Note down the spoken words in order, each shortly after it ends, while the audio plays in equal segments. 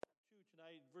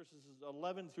verses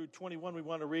 11 through 21 we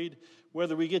want to read.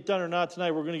 Whether we get done or not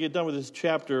tonight, we're going to get done with this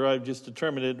chapter. I've just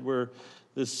determined it, where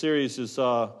this series has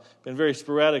been very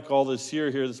sporadic all this year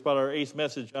here. It's about our 8th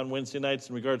message on Wednesday nights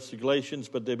in regards to Galatians,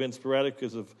 but they've been sporadic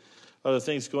because of other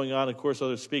things going on, of course,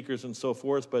 other speakers and so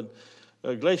forth. But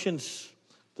Galatians,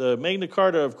 the Magna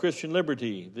Carta of Christian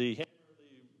liberty, the hammer of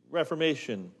the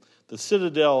Reformation, the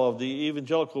citadel of the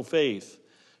evangelical faith,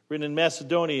 written in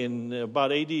Macedonia in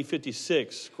about AD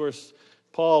 56. Of course,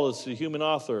 Paul is the human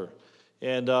author.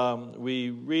 And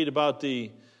we read about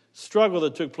the struggle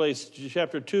that took place.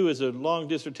 Chapter 2 is a long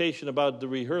dissertation about the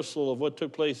rehearsal of what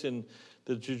took place in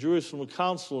the Jerusalem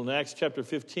Council in Acts chapter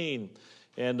 15.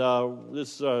 And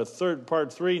this is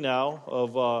part 3 now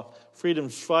of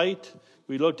Freedom's Fight.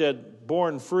 We looked at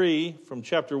Born Free from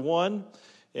chapter 1.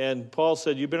 And Paul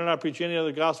said, you better not preach any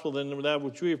other gospel than that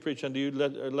which we have preached unto you,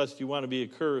 lest you want to be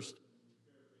accursed.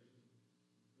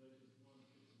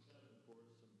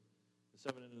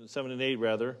 7 and 8,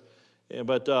 rather.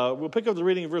 But we'll pick up the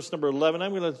reading in verse number 11. I'm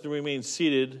going to let you remain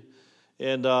seated.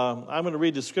 And I'm going to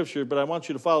read the scripture, but I want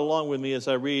you to follow along with me as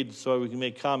I read so we can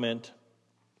make comment.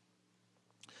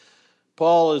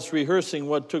 Paul is rehearsing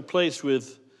what took place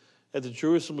at the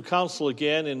Jerusalem Council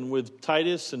again, and with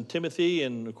Titus and Timothy,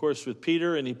 and of course with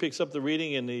Peter, and he picks up the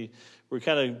reading, and we're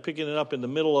kind of picking it up in the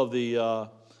middle of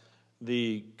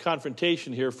the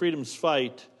confrontation here, Freedom's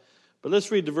Fight. But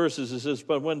let's read the verses. It says,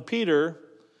 but when Peter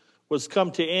was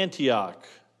come to Antioch,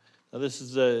 now this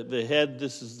is the head,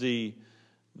 this is the,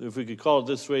 if we could call it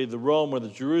this way, the Rome or the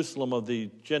Jerusalem of the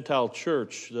Gentile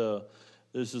church.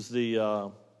 This is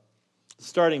the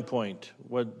starting point.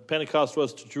 What Pentecost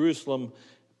was to Jerusalem,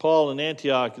 Paul in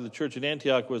Antioch, the church in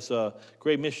Antioch was a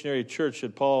great missionary church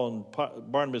that Paul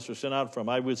and Barnabas were sent out from.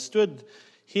 I withstood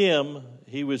him,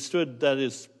 he withstood, that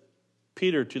is,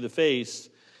 Peter, to the face,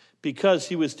 because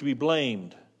he was to be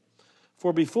blamed.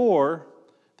 For before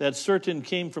that certain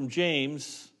came from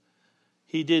James,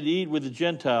 he did eat with the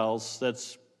Gentiles,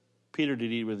 that's Peter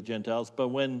did eat with the Gentiles, but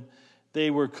when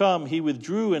they were come, he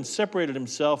withdrew and separated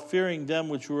himself, fearing them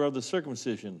which were of the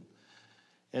circumcision.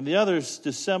 And the others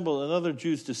dissembled, and other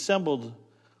Jews dissembled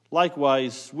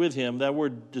likewise with him. That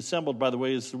word dissembled, by the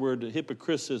way, is the word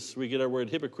hypocrisis. We get our word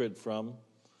hypocrite from.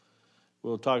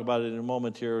 We'll talk about it in a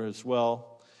moment here as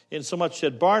well. Insomuch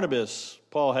that Barnabas,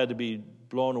 Paul had to be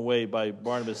blown away by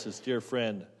Barnabas, his dear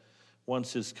friend,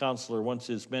 once his counselor, once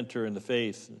his mentor in the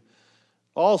faith,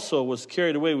 also was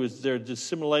carried away with their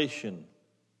dissimulation.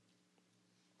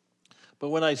 But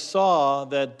when I saw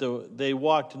that they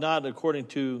walked not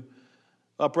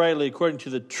uprightly according to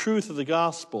the truth of the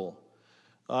gospel.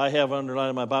 I have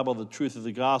underlined in my Bible the truth of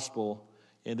the gospel,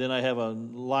 and then I have a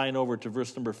line over to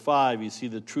verse number 5. You see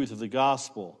the truth of the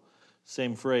gospel,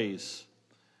 same phrase.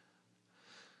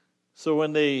 So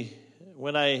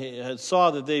when I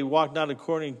saw that they walked not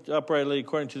uprightly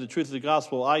according to the truth of the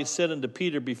gospel, I said unto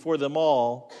Peter before them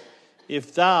all,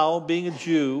 if thou, being a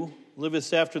Jew,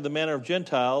 livest after the manner of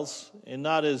Gentiles, and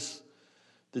not as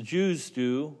the Jews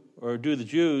do, or do the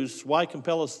Jews, why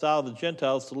compellest thou the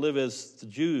Gentiles to live as the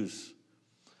Jews?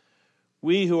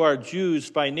 We who are Jews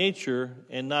by nature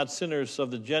and not sinners of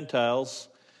the Gentiles.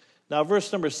 Now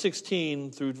verse number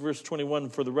 16 through verse 21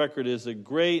 for the record is a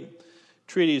great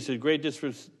treatise, a great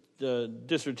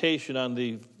dissertation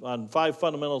on 5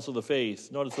 fundamentals of the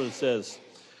faith. Notice what it says.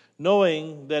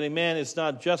 Knowing that a man is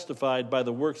not justified by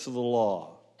the works of the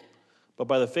law, but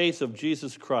by the faith of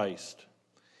Jesus Christ.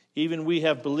 Even we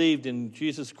have believed in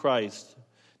Jesus Christ,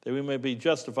 that we may be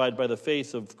justified by the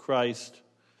faith of Christ,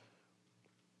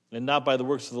 and not by the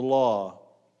works of the law.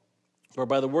 For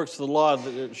by the works of the law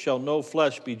shall no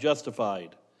flesh be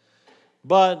justified.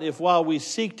 But if while we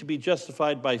seek to be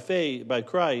justified by faith, by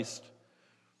Christ,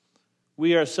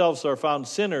 we ourselves are found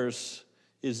sinners,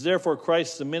 is therefore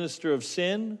Christ the minister of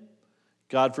sin?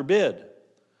 God forbid.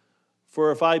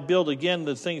 For if I build again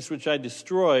the things which I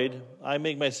destroyed, I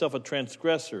make myself a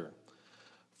transgressor.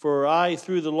 For I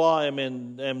through the law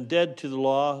am dead to the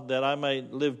law, that I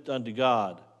might live unto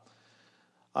God.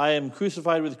 I am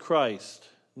crucified with Christ,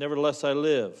 nevertheless I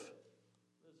live.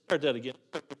 Let's start that again.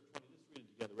 Let's read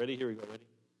it together. Ready? Here we go. Ready?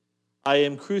 I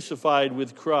am crucified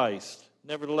with Christ,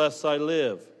 nevertheless I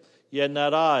live. Yet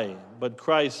not I, but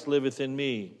Christ liveth in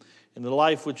me. In the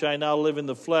life which I now live in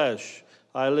the flesh,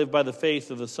 I live by the faith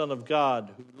of the Son of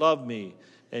God, who loved me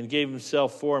and gave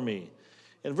himself for me.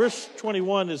 And verse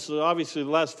 21 is obviously the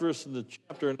last verse in the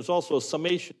chapter, and it's also a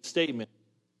summation statement.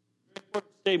 Very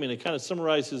important statement. It kind of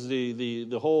summarizes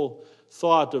the whole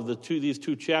thought of these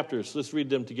two chapters. Let's read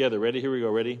them together. Ready? Here we go.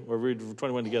 Ready? We'll read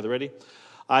 21 together. Ready?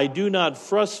 I do not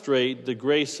frustrate the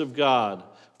grace of God,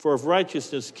 for if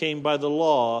righteousness came by the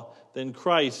law, then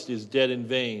Christ is dead in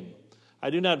vain. I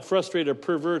do not frustrate or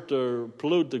pervert or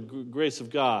pollute the grace of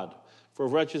God. For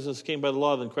if righteousness came by the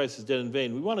law, then Christ is dead in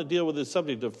vain. We want to deal with this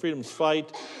subject of freedom's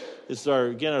fight. This is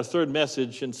our third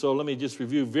message, and so let me just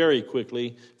review very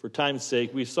quickly for time's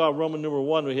sake. We saw Roman numeral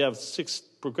 1. We have 6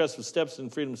 progressive steps in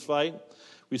freedom's fight.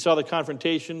 We saw the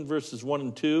confrontation, verses 1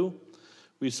 and 2.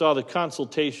 We saw the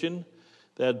consultation,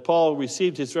 that Paul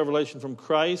received his revelation from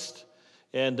Christ,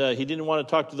 and he didn't want to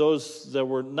talk to those that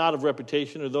were not of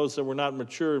reputation or those that were not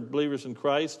mature believers in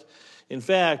Christ. In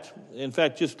fact,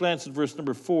 just glance at verse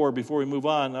number 4 before we move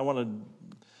on. I want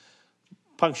to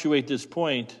punctuate this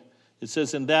point. It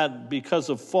says, "In that because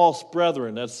of false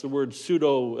brethren," that's the word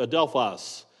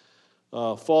pseudo-adelphos,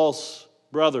 false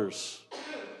brothers.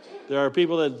 There are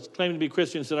people that claim to be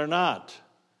Christians that are not.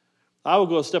 I will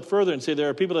go a step further and say there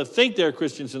are people that think they're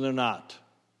Christians and they're not.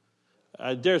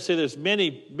 I dare say there's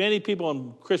many people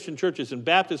in Christian churches, in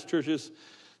Baptist churches,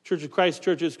 Church of Christ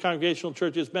churches, Congregational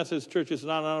churches, Methodist churches,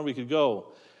 and on we could go.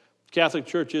 Catholic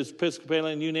churches,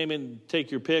 Episcopalian, you name it,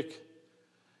 take your pick.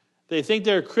 They think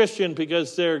they're Christian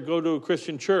because they go to a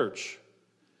Christian church.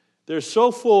 They're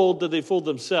so fooled that they fooled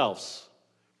themselves.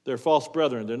 They're false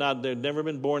brethren. They've never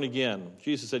been born again.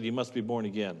 Jesus said you must be born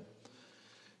again.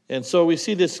 And so we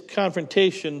see this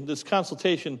confrontation, this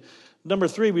consultation. Number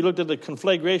 3, we looked at the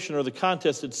conflagration or the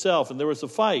contest itself, and there was a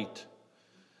fight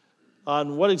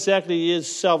on what exactly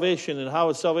is salvation and how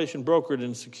is salvation brokered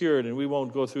and secured, and we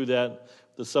won't go through that,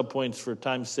 the subpoints for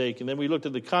time's sake. And then we looked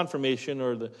at the confirmation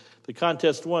or the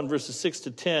contest 1, verses 6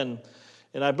 to 10.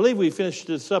 And I believe we finished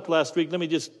this up last week. Let me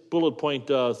just bullet point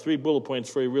 3 bullet points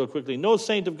for you real quickly. No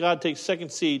saint of God takes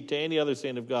second seat to any other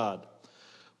saint of God.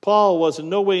 Paul was in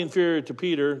no way inferior to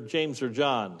Peter, James, or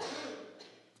John.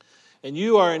 And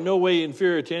you are in no way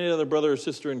inferior to any other brother or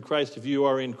sister in Christ if you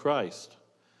are in Christ.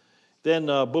 Then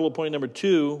bullet point number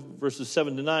 2, verses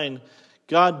 7 to 9.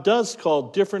 God does call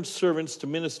different servants to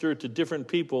minister to different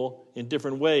people in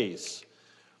different ways.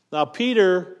 Now,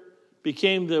 Peter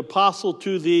became the apostle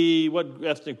to what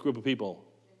ethnic group of people?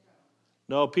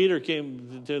 No, Peter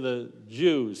came to the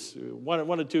Jews. One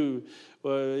or two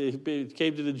he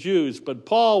came to the Jews, but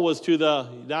Paul was to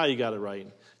now you got it right,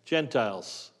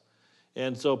 Gentiles.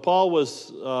 And so Paul was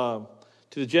to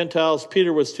the Gentiles,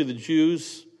 Peter was to the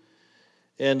Jews.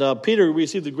 And Peter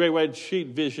received the great white sheet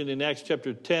vision in Acts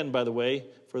chapter 10, by the way,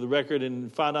 for the record,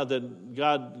 and found out that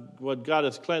what God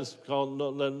has cleansed,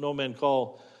 let no man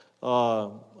call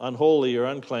unholy or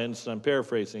uncleansed. I'm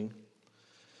paraphrasing.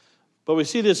 But we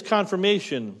see this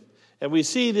confirmation, and we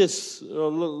see this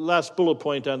last bullet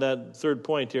point on that third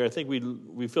point here. I think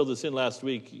we filled this in last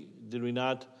week, did we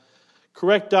not?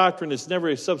 Correct doctrine is never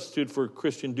a substitute for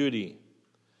Christian duty.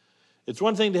 It's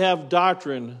one thing to have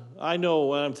doctrine. I know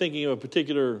when I'm thinking of a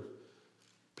particular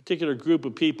group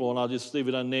of people, and I'll just leave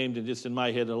it unnamed and just in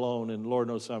my head alone, and Lord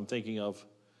knows who I'm thinking of.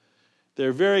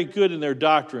 They're very good in their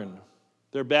doctrine.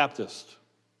 They're Baptist.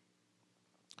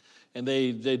 And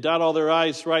they dot all their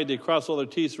I's right, they cross all their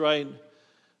T's right.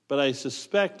 But I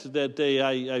suspect that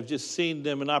I've just seen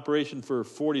them in operation for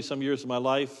 40-some years of my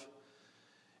life.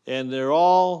 And they're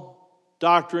all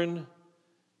doctrine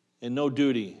and no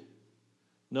duty.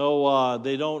 No,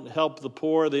 they don't help the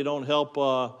poor. They don't help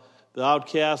the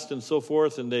outcast and so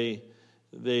forth. And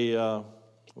well,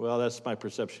 that's my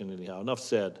perception anyhow. Enough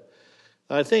said.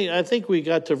 I think we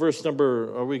got to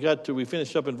we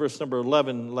finished up in verse number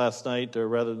 11 last night, or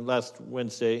rather last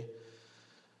Wednesday.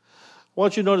 I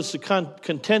want you to notice the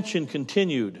contention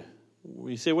continued.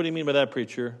 We say, what do you mean by that,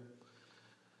 preacher?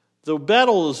 The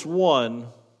battle is won,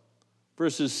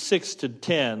 verses 6 to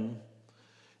 10.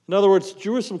 In other words, the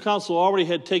Jerusalem Council already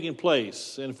had taken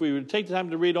place. And if we would take the time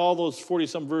to read all those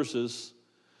 40-some verses,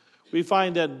 we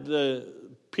find that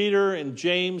Peter and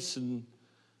James, and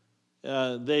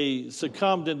they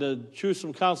succumbed in the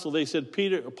Jerusalem Council. They said,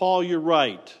 Paul, you're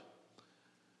right.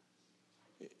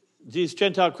 These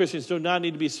Gentile Christians do not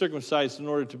need to be circumcised in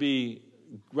order to be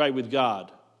right with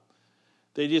God.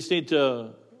 They just need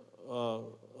to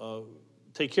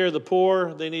take care of the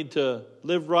poor. They need to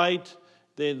live right.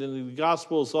 The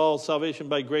gospel is all salvation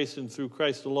by grace and through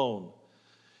Christ alone.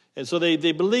 And so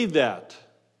they believed that.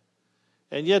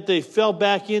 And yet they fell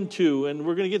back into, and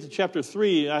we're going to get to chapter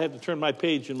 3. I have to turn my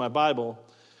page in my Bible.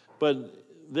 But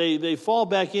they fall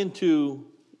back into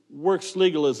works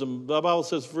legalism. The Bible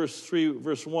says,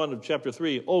 verse 1 of chapter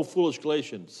 3, "O foolish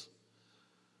Galatians."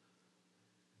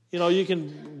 You know, you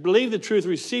can believe the truth,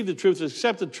 receive the truth,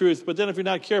 accept the truth, but then if you're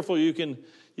not careful, you can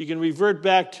revert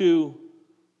back to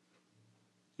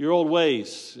your old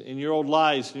ways and your old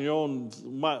lies and your own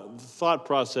thought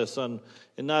process and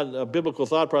not a biblical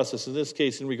thought process, in this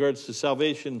case in regards to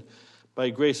salvation by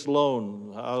grace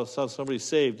alone, how somebody's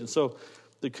saved. And so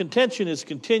the contention is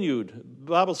continued.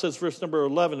 The Bible says, verse number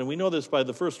 11, and we know this by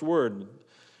the first word,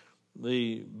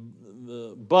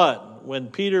 but when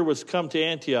Peter was come to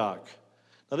Antioch.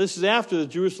 Now this is after the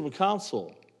Jerusalem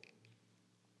Council.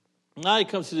 Now he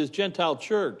comes to this Gentile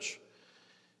church.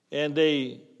 And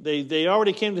they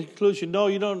already came to the conclusion, no,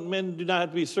 men do not have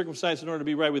to be circumcised in order to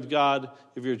be right with God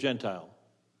if you're a Gentile.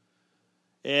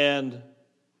 And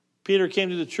Peter came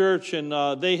to the church,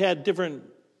 and they had different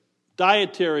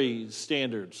dietary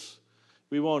standards.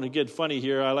 We won't get funny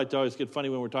here. I like to always get funny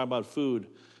when we're talking about food.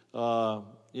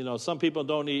 Some people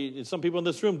don't eat. Some people in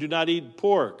this room do not eat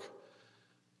pork.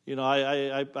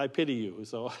 I pity you.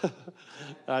 So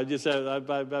I'm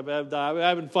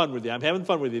having fun with you. I'm having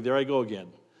fun with you. There I go again.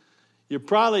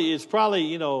 It's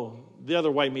probably the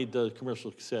other white meat the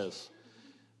commercial says.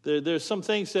 There's some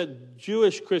things that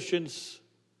Jewish Christians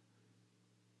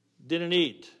didn't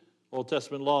eat, Old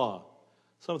Testament law.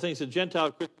 Some things that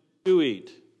Gentile Christians do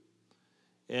eat.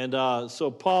 And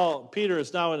so Peter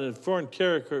is now in a foreign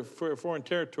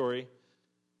territory.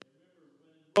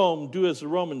 Rome, do as the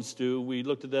Romans do. We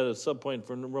looked at that as a subpoint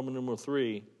for Roman numeral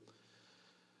 3.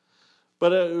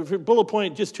 But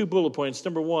just 2 bullet points.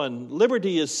 Number 1,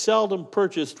 liberty is seldom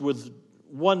purchased with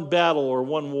one battle or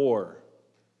one war.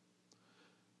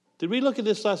 Did we look at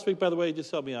this last week, by the way? Just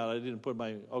help me out. I didn't put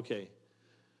okay.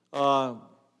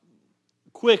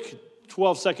 Quick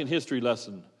 12-second history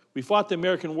lesson. We fought the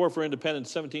American War for Independence,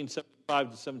 1775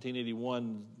 to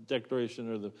 1781,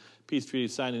 Declaration or the Peace Treaty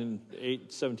signed in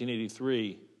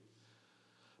 1783.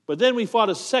 But then we fought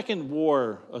a second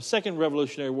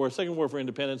Revolutionary War, a second war for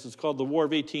independence. It's called the War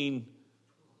of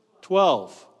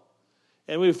 1812.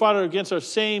 And we fought it against the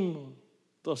same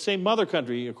mother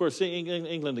country, of course,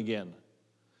 England again.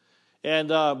 And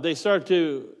they started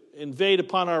to invade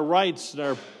upon our rights,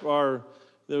 and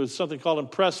there was something called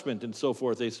impressment and so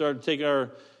forth. They started to take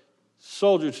our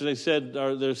soldiers, and they said,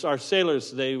 our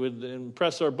sailors, they would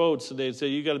impress our boats, and they'd say,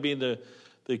 you got to be in the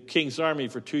king's army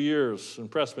for 2 years.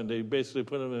 Impressment. They basically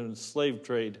put them in slave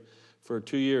trade for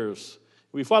 2 years.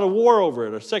 We fought a war over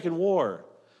it, a second war.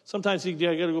 Sometimes you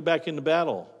got to go back into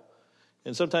battle.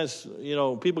 And sometimes,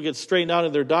 people get straightened out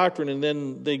in their doctrine and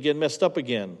then they get messed up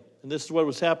again. And this is what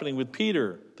was happening with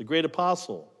Peter, the great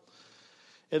apostle.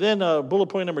 And then bullet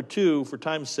point number 2, for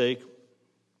time's sake,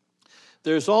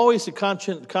 there's always a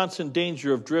constant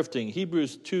danger of drifting.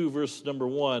 Hebrews 2, verse number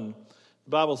 1. The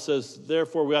Bible says,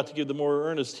 therefore we ought to give the more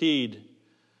earnest heed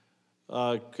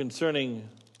concerning,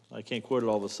 I can't quote it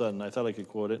all of a sudden. I thought I could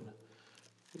quote it.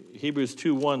 Hebrews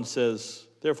 2:1 says,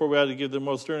 therefore we ought to give the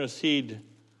most earnest heed,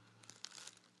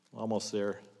 almost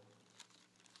there,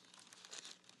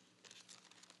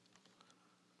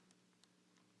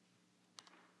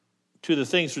 to the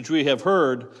things which we have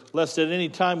heard, lest at any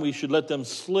time we should let them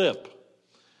slip.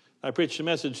 I preached a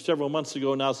message several months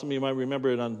ago. Now some of you might remember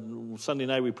it. On Sunday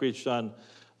night we preached on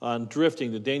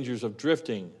drifting, the dangers of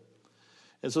drifting.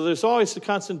 And so there's always the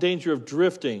constant danger of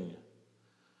drifting,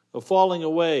 of falling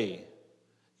away.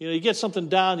 You get something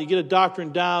down, you get a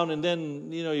doctrine down, and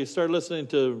then, you start listening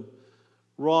to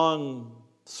wrong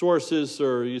sources,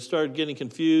 or you start getting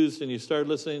confused, and you start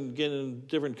listening, getting in a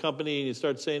different company, and you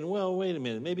start saying, well, wait a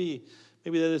minute, maybe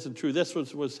that isn't true. That's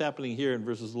what's happening here in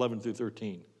verses 11 through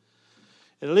 13.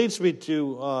 And it leads me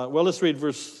to, let's read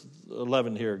verse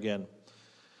 11 here again.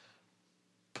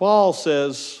 Paul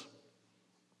says,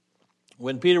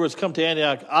 when Peter was come to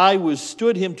Antioch, I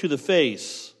withstood him to the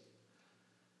face,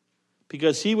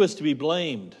 because he was to be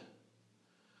blamed.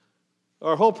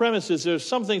 Our whole premise is there's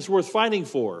some things worth fighting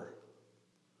for.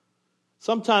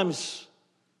 Sometimes,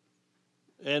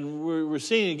 and we're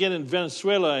seeing again in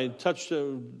Venezuela, I talked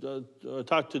to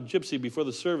Gypsy before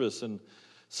the service, and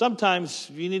sometimes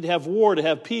you need to have war to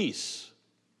have peace.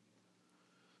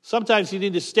 Sometimes you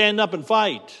need to stand up and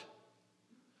fight.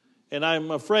 And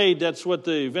I'm afraid that's what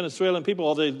the Venezuelan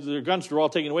people, their guns were all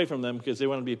taken away from them because they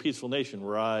want to be a peaceful nation.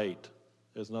 Right.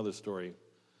 There's another story.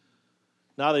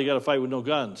 Now they got to fight with no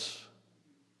guns.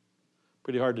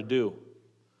 Pretty hard to do.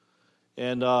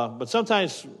 And but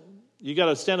sometimes you got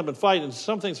to stand up and fight, and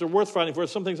some things are worth fighting for,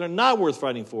 some things are not worth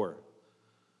fighting for.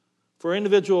 For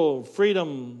individual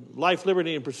freedom, life,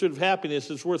 liberty, and pursuit of happiness,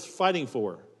 it's worth fighting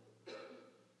for.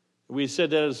 We said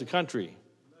that as a country.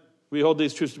 We hold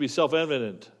these truths to be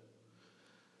self-evident.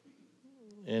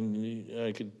 And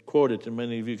I could quote it, and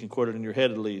many of you can quote it in your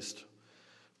head at least.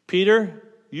 Peter,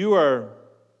 you are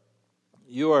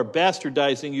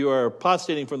bastardizing, you are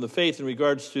apostating from the faith in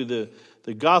regards to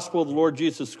the gospel of the Lord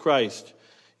Jesus Christ.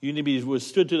 You need to be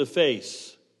withstood to the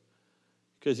face,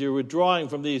 because you're withdrawing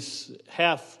from these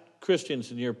half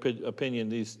Christians, in your opinion,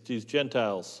 these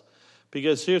Gentiles.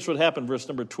 Because here's what happened, verse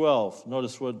number 12.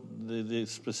 Notice what the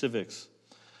specifics.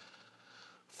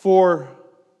 For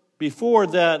before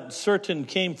that certain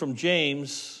came from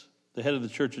James, the head of the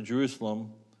church of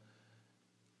Jerusalem,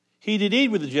 he did eat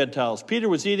with the Gentiles. Peter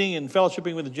was eating and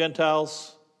fellowshipping with the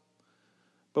Gentiles.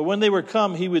 But when they were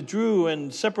come, he withdrew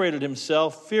and separated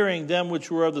himself, fearing them which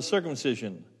were of the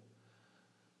circumcision.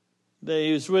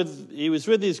 He was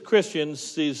with these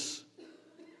Christians, these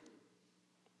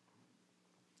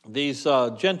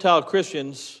Gentile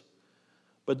Christians.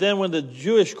 But then when the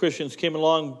Jewish Christians came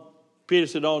along, Peter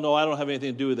said, "Oh no, I don't have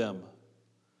anything to do with them."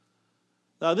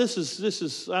 Now this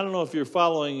is I don't know if you're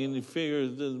following and you figure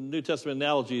the New Testament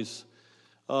analogies.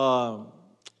 I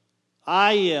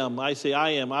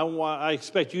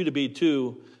expect you to be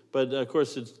too, but of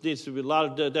course it needs to be a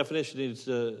lot of definition needs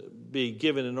to be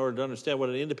given in order to understand what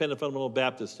an independent fundamental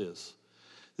Baptist is.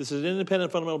 This is an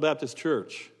independent fundamental Baptist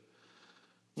church.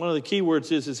 One of the key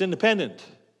words is it's independent.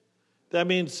 That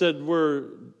means that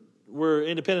we're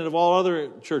independent of all other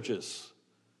churches.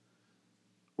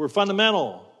 We're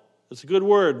fundamental. It's a good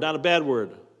word, not a bad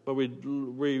word. But we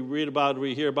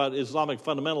hear about Islamic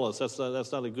fundamentalists.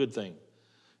 That's not a good thing.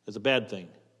 It's a bad thing.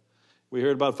 We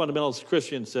heard about fundamentalist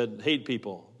Christians that hate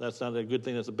people. That's not a good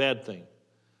thing. That's a bad thing.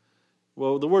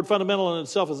 Well, the word fundamental in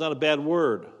itself is not a bad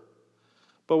word.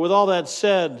 But with all that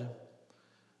said,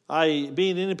 being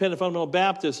an independent fundamental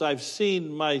Baptist, I've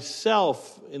seen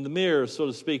myself in the mirror, so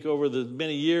to speak, over the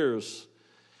many years.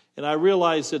 And I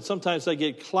realize that sometimes I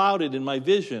get clouded in my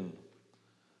vision.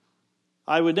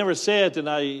 I would never say it, and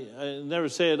I never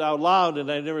say it out loud,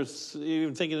 and I never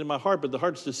even think it in my heart, but the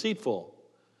heart's deceitful.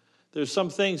 There's some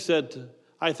things that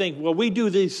I think, well, we do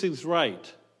these things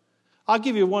right. I'll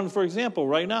give you one, for example,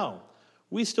 right now.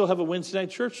 We still have a Wednesday night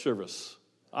church service.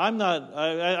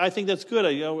 I think that's good.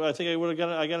 I think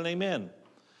I got an amen.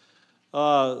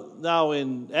 Now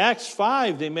in Acts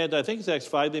 5, they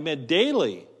met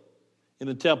daily in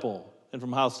the temple and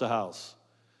from house to house.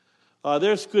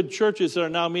 There's good churches that are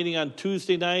now meeting on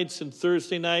Tuesday nights and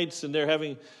Thursday nights, and they're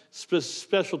having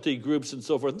specialty groups and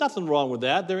so forth. Nothing wrong with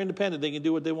that. They're independent. They can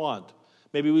do what they want.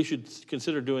 Maybe we should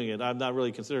consider doing it. I'm not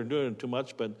really considering doing it too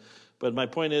much, but my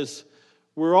point is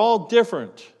we're all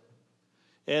different.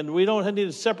 And we don't need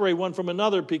to separate one from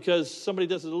another because somebody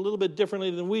does it a little bit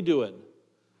differently than we do it.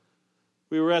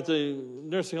 We were at the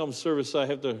nursing home service. I'm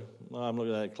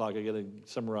looking at that clock. I got to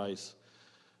summarize.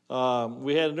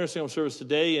 We had a nursing home service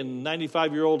today, and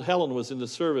 95-year-old Helen was in the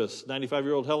service.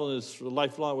 95-year-old Helen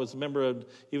was a member of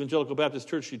Evangelical Baptist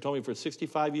Church. She told me for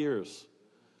 65 years.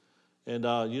 And,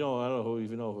 I don't know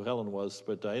who Helen was,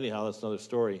 but anyhow, that's another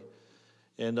story.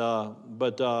 And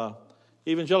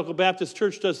Evangelical Baptist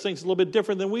Church does things a little bit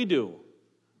different than we do.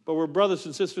 But we're brothers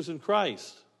and sisters in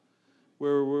Christ.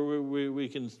 We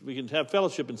can have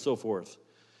fellowship and so forth.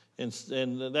 And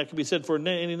that can be said for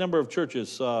any number of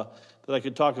churches that I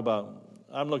could talk about.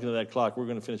 I'm looking at that clock. We're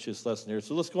going to finish this lesson here.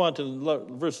 So let's go on to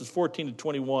verses 14 to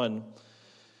 21.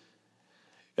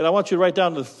 And I want you to write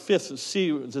down the sixth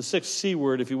C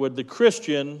word, if you would. The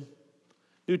Christian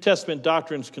New Testament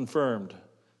doctrines confirmed.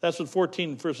 That's what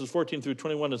verses 14 through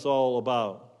 21 is all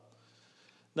about.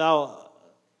 Now,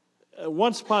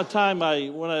 once upon a time,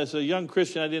 when I was a young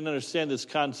Christian, I didn't understand this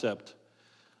concept.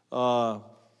 I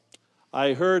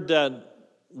heard that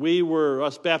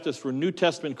us Baptists were New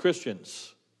Testament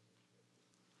Christians.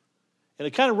 And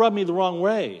it kind of rubbed me the wrong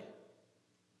way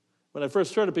when I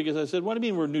first started, because I said, what do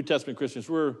you mean we're New Testament Christians?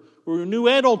 We're New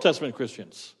and Old Testament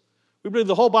Christians. We believe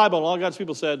the whole Bible, and all God's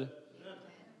people said,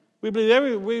 we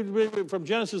believe from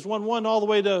Genesis 1:1 all the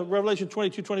way to Revelation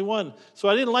 22:21. So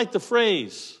I didn't like the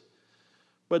phrase.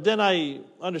 But then I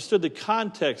understood the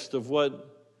context of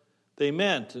what they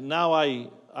meant. And now I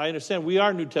understand we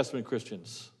are New Testament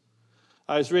Christians.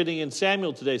 I was reading in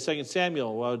Samuel today, 2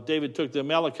 Samuel, David took the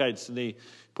Amalekites and he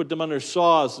put them under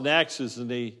saws and axes, and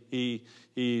he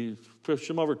pushed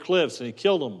them over cliffs and he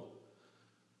killed them.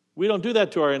 We don't do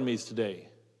that to our enemies today.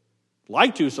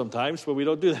 Like to sometimes, but we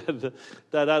don't do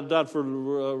that not for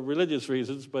religious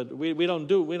reasons, but we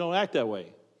don't act that way.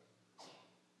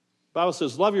 The Bible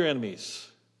says, love your enemies.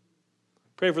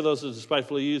 Pray for those that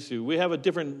despitefully use you. we're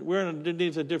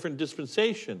underneath a different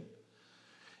dispensation.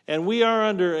 And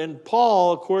and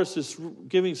Paul, of course, is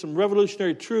giving some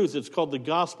revolutionary truths. It's called the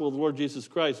gospel of the Lord Jesus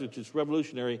Christ, which is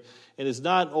revolutionary, and it's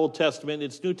not Old Testament,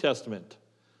 it's New Testament.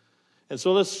 And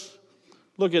so let's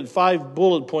look at 5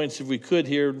 bullet points, if we could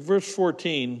here. Verse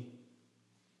 14,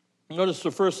 notice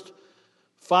the first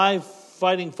 5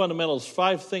 fighting fundamentals,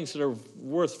 5 things that are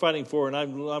worth fighting for, and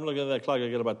I'm looking at that clock, I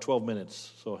got about 12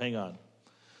 minutes, so hang on.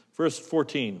 Verse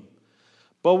 14,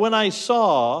 but when I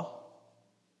saw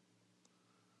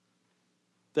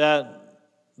that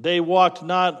they walked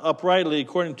not uprightly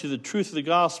according to the truth of the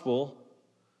gospel,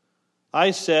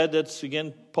 I said," that's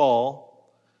again Paul,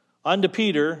 "unto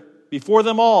Peter, before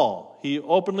them all," he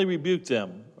openly rebuked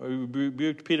them, or he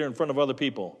rebuked Peter in front of other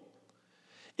people.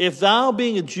 "If thou,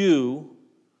 being a Jew,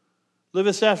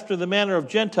 livest after the manner of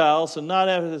Gentiles, and not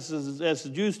as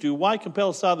the Jews do, why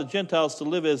compellest thou the Gentiles to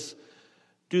live as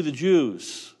do the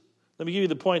Jews?" Let me give you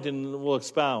the point and we'll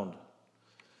expound.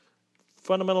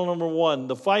 Fundamental number one,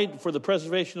 the fight for the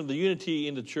preservation of the unity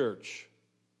in the church.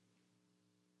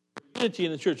 Unity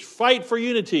in the church. Fight for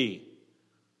unity.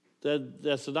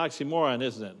 That's an oxymoron,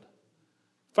 isn't it?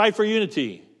 Fight for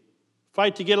unity.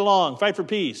 Fight to get along. Fight for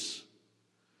peace.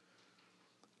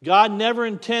 God never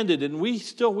intended, and we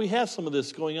have some of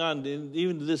this going on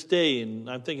even to this day. And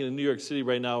I'm thinking in New York City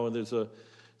right now, and there's a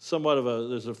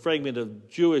fragment of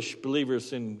Jewish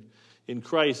believers in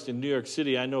Christ in New York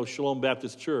City. I know Shalom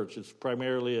Baptist Church. It's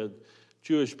primarily a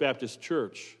Jewish Baptist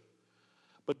church.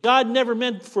 But God never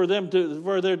meant for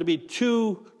there to be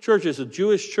two churches, a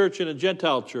Jewish church and a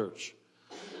Gentile church.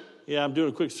 Yeah, I'm doing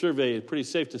a quick survey. It's pretty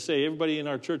safe to say everybody in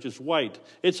our church is white.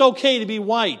 It's okay to be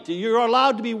white. You're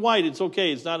allowed to be white. It's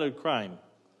okay. It's not a crime.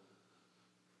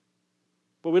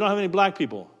 But we don't have any black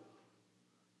people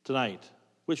tonight.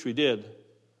 Wish we did.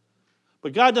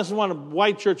 But God doesn't want a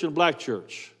white church and a black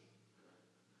church.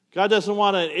 God doesn't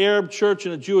want an Arab church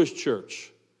and a Jewish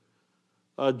church.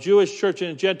 A Jewish church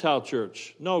and a Gentile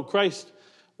church. No, Christ,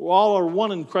 all are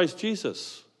one in Christ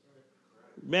Jesus.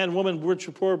 Man, woman, rich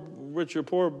or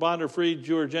poor, bond or free,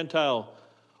 Jew or Gentile,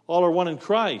 all are one in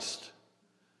Christ.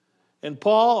 And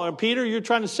Paul and Peter, you're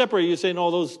trying to separate. You're saying, "Oh,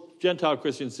 those Gentile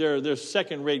Christians, they're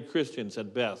second-rate Christians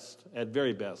at best, at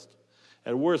very best.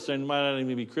 At worst, they might not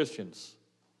even be Christians."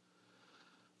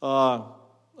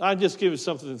 I'll just give you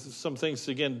some things,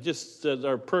 again, just that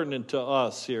are pertinent to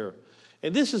us here.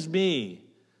 And this is me.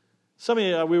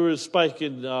 We were with Spike,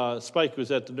 and Spike was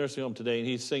at the nursing home today, and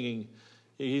he's singing.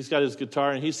 He's got his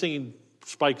guitar, and he's singing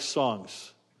Spike's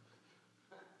songs.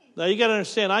 Now, you got to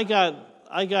understand,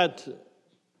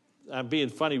 I'm being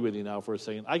funny with you now for a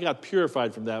second. I got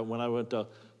purified from that when I went to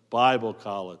Bible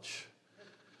college.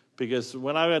 Because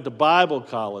when I went to Bible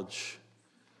college,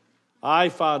 I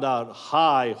found out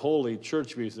high, holy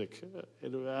church music.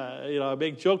 I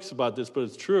make jokes about this, but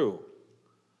it's true.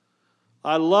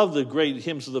 I love the great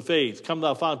hymns of the faith. "Come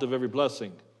thou fount of every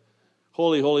blessing."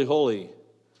 "Holy, holy, holy."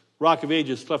 "Rock of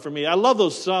Ages, cleft for me." I love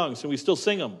those songs, and we still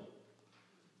sing them.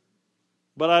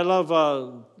 But I love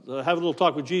have a little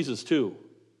talk with Jesus, too.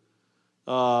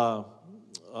 What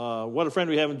a friend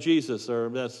we have in Jesus, or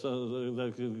that's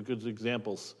good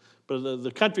examples. But the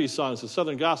country songs, the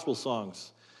Southern gospel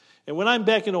songs. And when I'm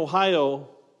back in Ohio,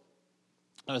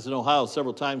 I was in Ohio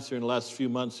several times here in the last few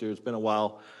months here. It's been a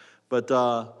while. But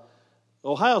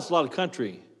Ohio's a lot of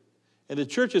country. And the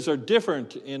churches are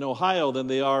different in Ohio than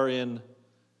they are in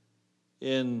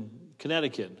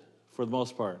Connecticut, for the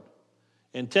most part.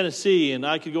 In Tennessee, and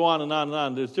I could go on and on and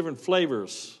on. There's different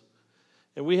flavors.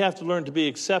 And we have to learn to be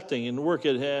accepting and work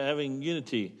at having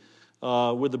unity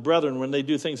with the brethren when they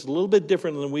do things a little bit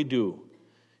different than we do.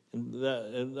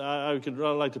 And I'd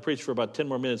like to preach for about 10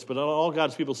 more minutes, but all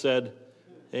God's people said,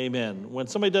 amen. When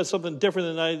somebody does something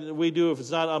different than we do, if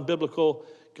it's not unbiblical,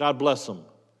 God bless them.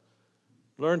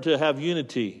 Learn to have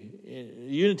unity.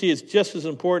 Unity is just as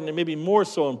important and maybe more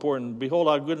so important. "Behold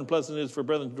how good and pleasant it is for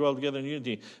brethren to dwell together in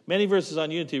unity." Many verses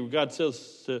on unity where God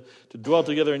says to dwell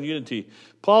together in unity.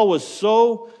 Paul was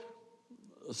so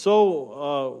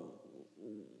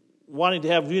wanting to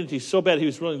have unity so bad he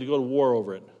was willing to go to war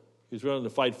over it. He was willing to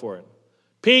fight for it.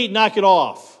 "Pete, knock it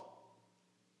off."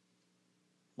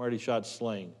 Martin Shott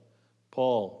slain.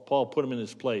 Paul put him in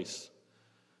his place.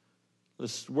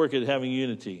 Let's work at having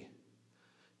unity.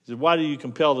 He said, "Why do you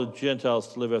compel the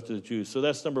Gentiles to live after the Jews?" So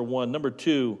that's number one. Number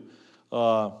two,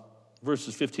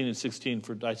 verses 15 and 16.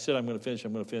 I said I'm going to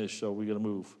finish, so we're going to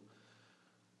move.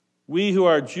 "We who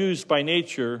are Jews by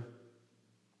nature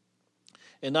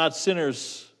and not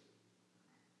sinners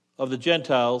of the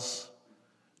Gentiles,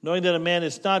 knowing that a man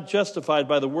is not justified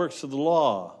by the works of the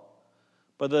law,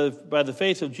 but by the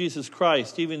faith of Jesus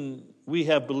Christ, even we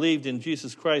have believed in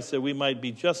Jesus Christ that we might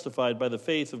be justified by the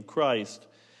faith of Christ,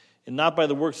 and not by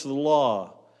the works of the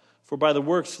law. For by the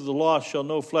works of the law shall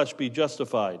no flesh be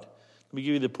justified." Let me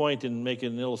give you the point and make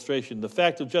an illustration. The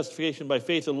fact of justification by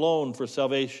faith alone for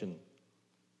salvation.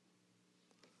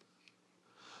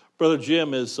 Brother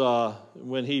Jim is,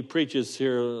 when he preaches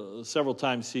here several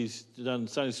times, he's done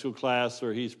Sunday school class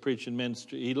or he's preaching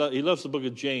ministry. He loves the book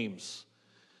of James.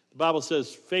 The Bible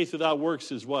says faith without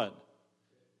works is what?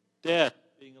 Dead,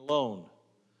 being alone.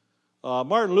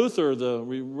 Martin Luther, the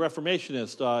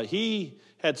Reformationist, he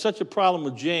had such a problem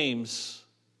with James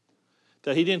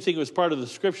that he didn't think it was part of the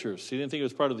scriptures. He didn't think it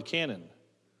was part of the canon.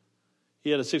 He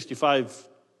had a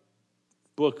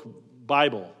 65-book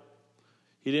Bible.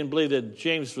 He didn't believe that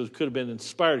James could have been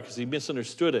inspired because he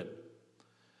misunderstood it.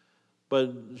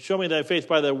 But show me thy faith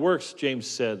by thy works, James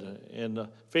said. And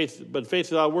faith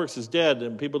without works is dead,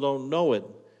 and people don't know it.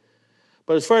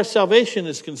 But as far as salvation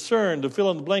is concerned, the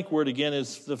fill-in-the-blank word again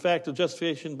is the fact of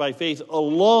justification by faith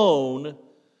alone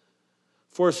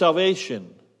for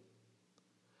salvation.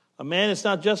 A man is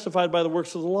not justified by the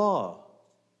works of the law.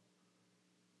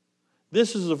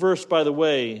 This is a verse, by the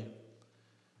way,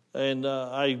 and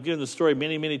I've given the story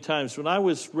many, many times. When I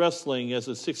was wrestling as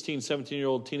a 16,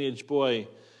 17-year-old teenage boy,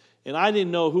 and I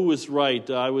didn't know who was right.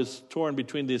 I was torn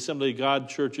between the Assembly of God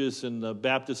churches and the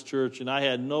Baptist church, and I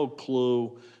had no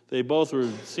clue. They both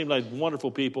seemed like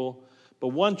wonderful people. But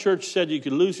one church said you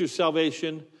could lose your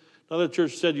salvation. Another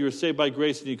church said you were saved by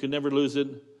grace and you could never lose it.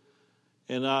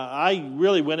 And I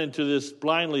really went into this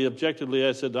blindly, objectively.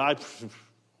 I said,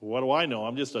 what do I know?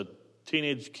 I'm just a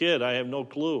teenage kid. I have no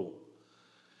clue.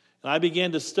 And I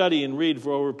began to study and read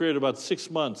for over a period of about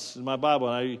 6 months in my Bible.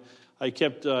 And I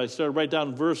started to write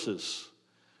down verses.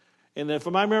 And if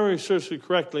my memory serves me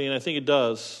correctly, and I think it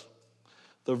does,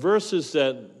 the verses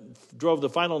that drove the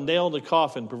final nail in the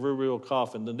coffin, proverbial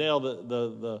coffin,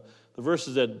 the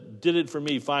verses that did it for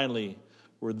me finally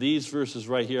were these verses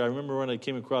right here. I remember when I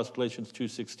came across Galatians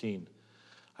 2:16.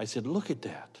 I said, look at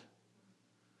that.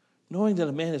 Knowing that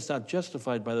a man is not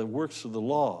justified by the works of the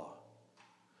law,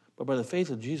 but by the faith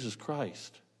of Jesus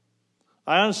Christ.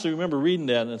 I honestly remember reading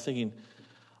that and thinking,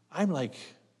 I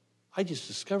just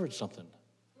discovered something.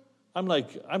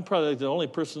 I'm probably like the only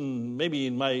person maybe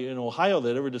in Ohio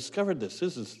that ever discovered this.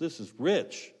 This is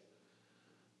rich.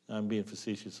 I'm being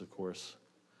facetious, of course.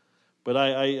 But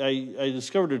I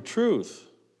discovered the truth.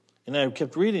 And I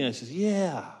kept reading, and I said,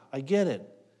 yeah, I get it.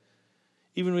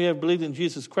 Even we have believed in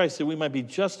Jesus Christ that we might be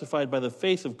justified by the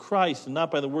faith of Christ and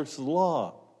not by the works of the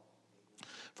law.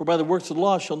 For by the works of the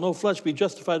law shall no flesh be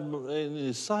justified in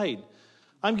his sight.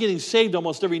 I'm getting saved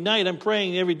almost every night. I'm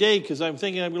praying every day because I'm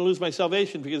thinking I'm going to lose my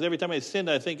salvation because every time I sinned,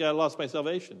 I think I lost my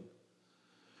salvation.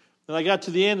 And I got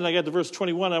to the end and I got to verse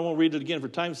 21. I won't read it again for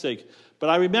time's sake. But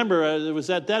I remember it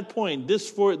was at that point,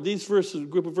 these verses,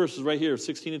 group of verses right here,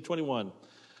 16 and 21.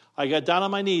 I got down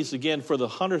on my knees again for the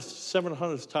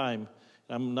 700th time.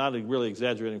 I'm not really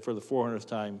exaggerating, for the 400th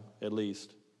time at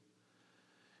least.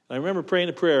 And I remember praying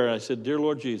a prayer. And I said, Dear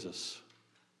Lord Jesus,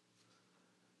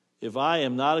 if I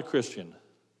am not a Christian,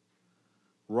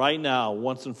 right now,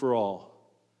 once and for all,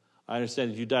 I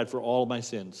understand that you died for all of my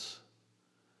sins.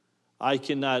 I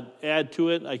cannot add to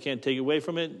it. I can't take away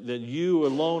from it. That you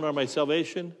alone are my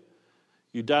salvation.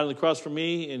 You died on the cross for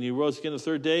me, and you rose again the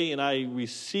third day, and I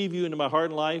receive you into my heart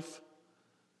and life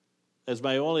as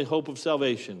my only hope of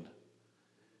salvation.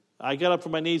 I got up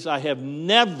from my knees. I have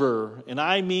never, and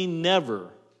I mean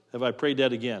never, have I prayed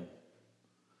that again.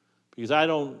 Because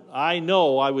I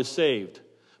know I was saved.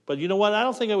 But you know what? I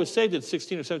don't think I was saved at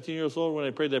 16 or 17 years old when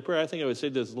I prayed that prayer. I think I was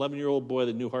saved as an 11-year-old boy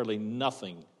that knew hardly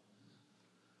nothing.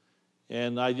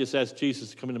 And I just asked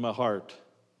Jesus to come into my heart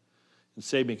and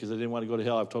save me because I didn't want to go to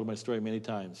hell. I've told my story many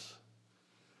times.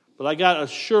 But I got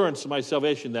assurance of my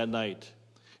salvation that night.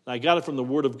 And I got it from the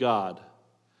Word of God.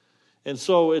 And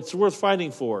so it's worth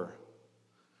fighting for.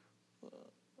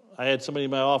 I had somebody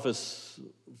in my office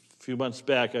a few months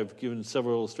back. I've given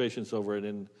several illustrations over it.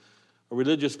 And a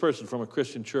religious person from a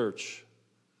Christian church.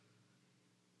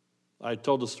 I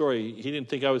told the story. He didn't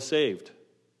think I was saved.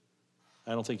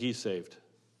 I don't think he's saved.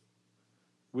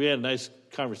 We had a nice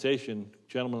conversation,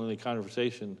 gentlemanly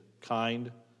conversation,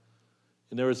 kind.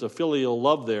 And there was a filial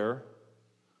love there.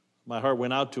 My heart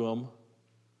went out to him.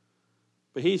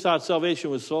 But he thought salvation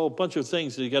was a bunch of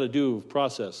things that you got to do,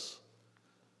 process.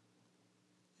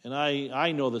 And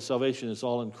I know that salvation is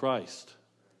all in Christ.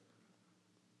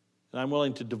 And I'm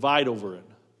willing to divide over it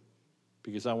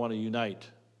because I want to unite.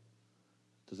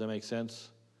 Does that make sense?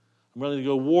 I'm willing to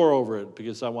go war over it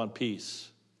because I want peace.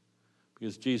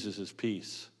 Because Jesus is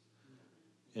peace.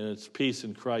 And it's peace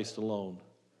in Christ alone.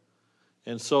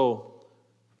 And so,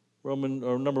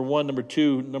 number 1, number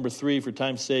 2, number 3, for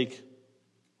time's sake,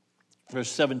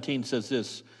 verse 17 says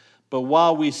this, but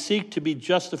while we seek to be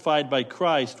justified by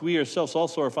Christ, we ourselves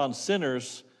also are found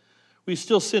sinners. We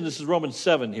still sin. This is Romans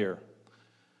 7 here.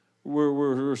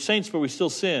 We're saints, but we still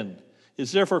sin.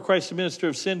 Is therefore Christ the minister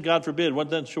of sin? God forbid. What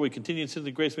then shall we continue in sin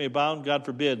that grace may abound? God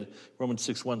forbid, Romans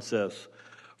 6:1 says.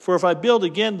 For if I build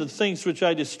again the things which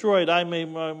I destroyed, I may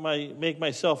make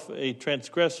myself a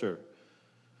transgressor.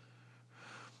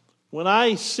 When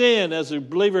I sin as a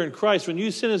believer in Christ, when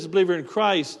you sin as a believer in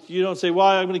Christ, you don't say, well,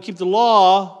 I'm going to keep the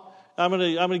law, I'm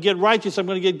going to get righteous, I'm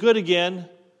going to get good again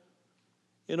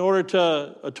in order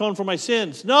to atone for my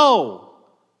sins. No!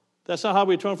 That's not how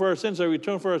we atone for our sins. We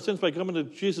atone for our sins by coming to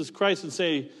Jesus Christ and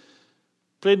say,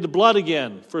 plead the blood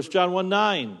again. 1 John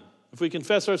 1:9. If we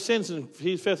confess our sins, and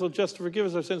He's faithful and just to forgive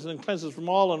us our sins and cleanse us from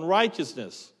all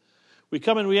unrighteousness. We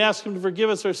come and we ask Him to forgive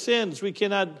us our sins. We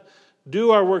cannot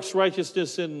do our works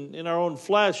righteousness in our own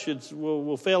flesh.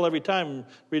 We'll fail every time.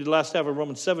 Read the last half of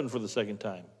Romans 7 for the second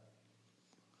time.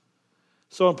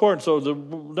 So important. So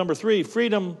number 3,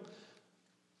 freedom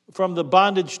from the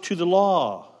bondage to the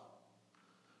law.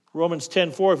 Romans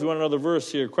 10:4, if you want another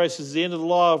verse here. Christ is the end of the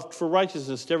law for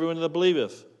righteousness to everyone that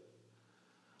believeth.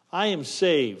 I am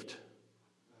saved.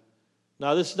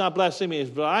 Now, this is not blasphemy,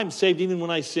 but I'm saved even when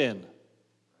I sin.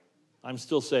 I'm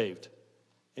still saved.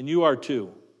 And you are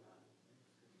too.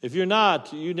 If you're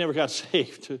not, you never got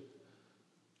saved.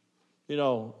 You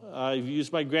know, I've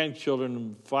used my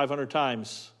grandchildren 500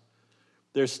 times.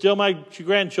 They're still my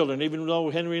grandchildren, even though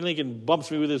Henry Lincoln bumps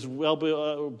me with his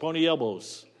bony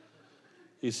elbows.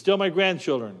 He's still my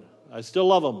grandchildren. I still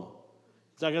love them.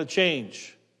 It's not going to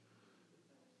change.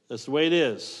 That's the way it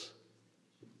is.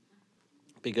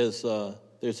 Because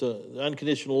there's an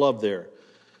unconditional love there.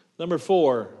 Number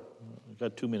 4, I've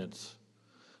got 2 minutes.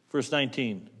 Verse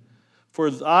 19.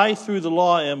 For I through the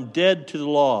law am dead to the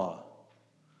law.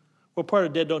 What part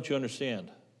of dead don't you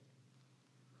understand?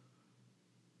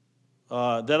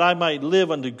 That I might live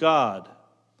unto God.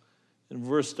 In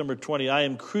verse number 20, I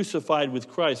am crucified with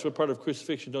Christ. What part of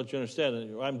crucifixion don't you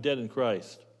understand? I'm dead in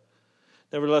Christ.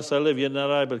 Nevertheless I live, yet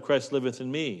not I, but Christ liveth in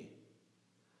me.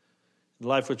 The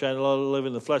life which I live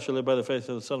in the flesh, I live by the faith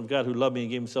of the Son of God who loved me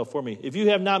and gave himself for me. If you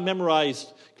have not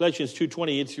memorized Galatians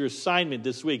 2:20, it's your assignment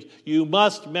this week. You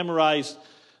must memorize.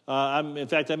 In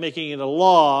fact, I'm making it a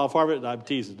law of Harvard. I'm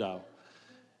teasing now.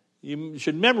 You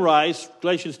should memorize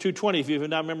Galatians 2:20 if you have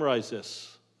not memorized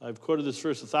this. I've quoted this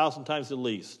verse 1,000 times at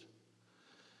least.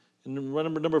 And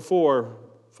number 4,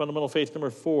 fundamental faith number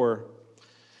 4,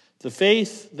 the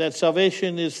faith that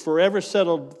salvation is forever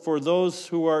settled for those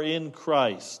who are in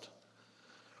Christ.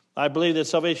 I believe that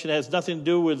salvation has nothing to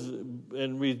do with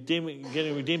getting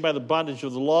redeemed by the bondage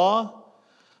of the law.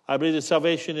 I believe that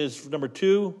salvation is, number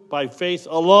 2, by faith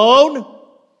alone.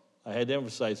 I had to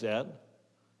emphasize that.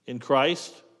 In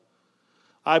Christ.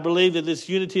 I believe that this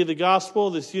unity of the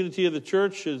gospel, this unity of the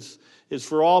church is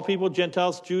for all people,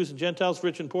 Gentiles, Jews and Gentiles,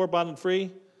 rich and poor, bond and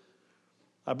free.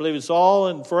 I believe it's all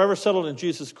and forever settled in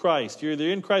Jesus Christ. You're either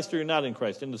in Christ or you're not in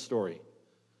Christ. End of story.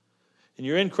 And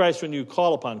you're in Christ when you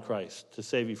call upon Christ to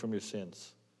save you from your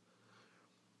sins.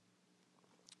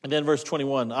 And then verse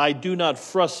 21, I do not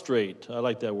frustrate. I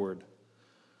like that word.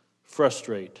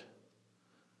 Frustrate.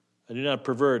 I do not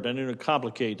pervert. I do not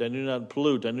complicate. I do not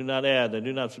pollute. I do not add. I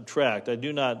do not subtract. I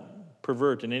do not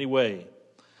pervert in any way.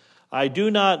 I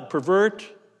do not pervert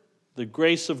the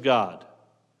grace of God.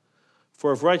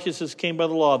 For if righteousness came by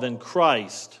the law, then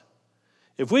Christ.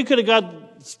 If we could have got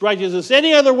righteousness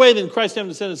any other way than Christ having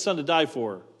to send his Son to die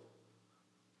for,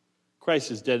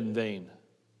 Christ is dead in vain.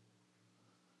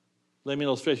 Let me an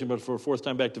illustration, but for a fourth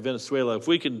time back to Venezuela. If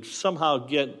we can somehow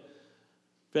get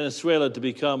Venezuela to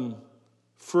become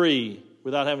free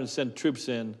without having to send troops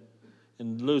in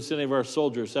and lose any of our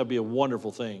soldiers, that would be a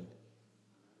wonderful thing.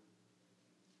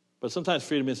 But sometimes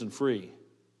freedom isn't free.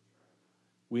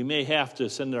 We may have to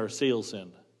send our SEALs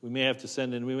in. We may have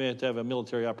to have a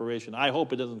military operation. I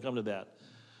hope it doesn't come to that.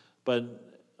 But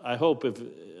I hope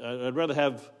I'd rather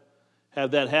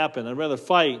have that happen. I'd rather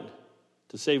fight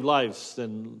to save lives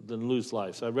than lose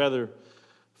lives. I'd rather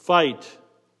fight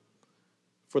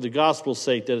for the gospel's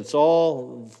sake that it's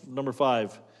all, number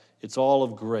 5, it's all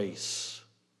of grace.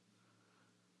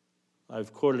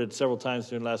 I've quoted it several times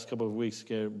during the last couple of weeks,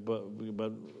 but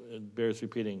it bears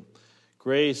repeating.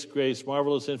 Grace, grace,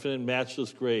 marvelous, infinite,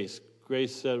 matchless grace.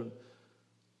 Grace said,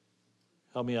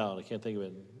 help me out, I can't think of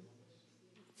it.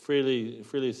 Freely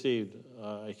received,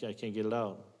 I can't get it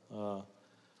out.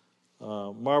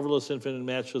 Marvelous, infinite,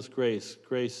 matchless grace.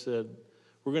 Grace said,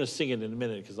 we're going to sing it in a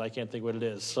minute because I can't think what it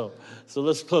is. So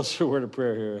let's close our word of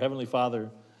prayer here. Heavenly Father,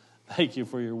 thank you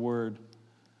for your word.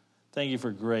 Thank you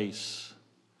for grace.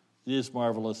 It is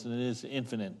marvelous and it is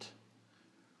infinite.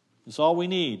 It's all we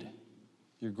need.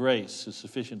 Your grace is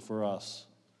sufficient for us.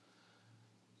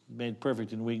 Made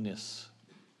perfect in weakness.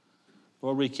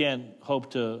 Lord, we can't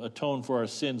hope to atone for our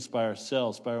sins by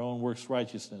ourselves, by our own works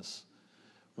righteousness.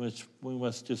 We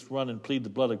must just run and plead the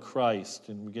blood of Christ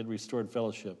and we get restored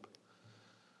fellowship.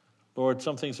 Lord,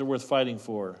 some things are worth fighting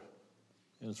for.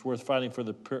 And it's worth fighting for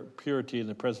the purity and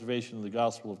the preservation of the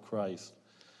gospel of Christ.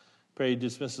 Pray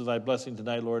dismisses thy blessing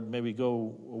tonight, Lord. May we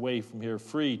go away from here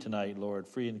free tonight, Lord,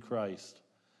 free in Christ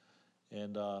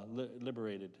and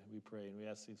liberated, we pray. And we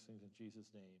ask these things in Jesus'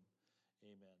 name.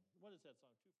 Amen. What is that song?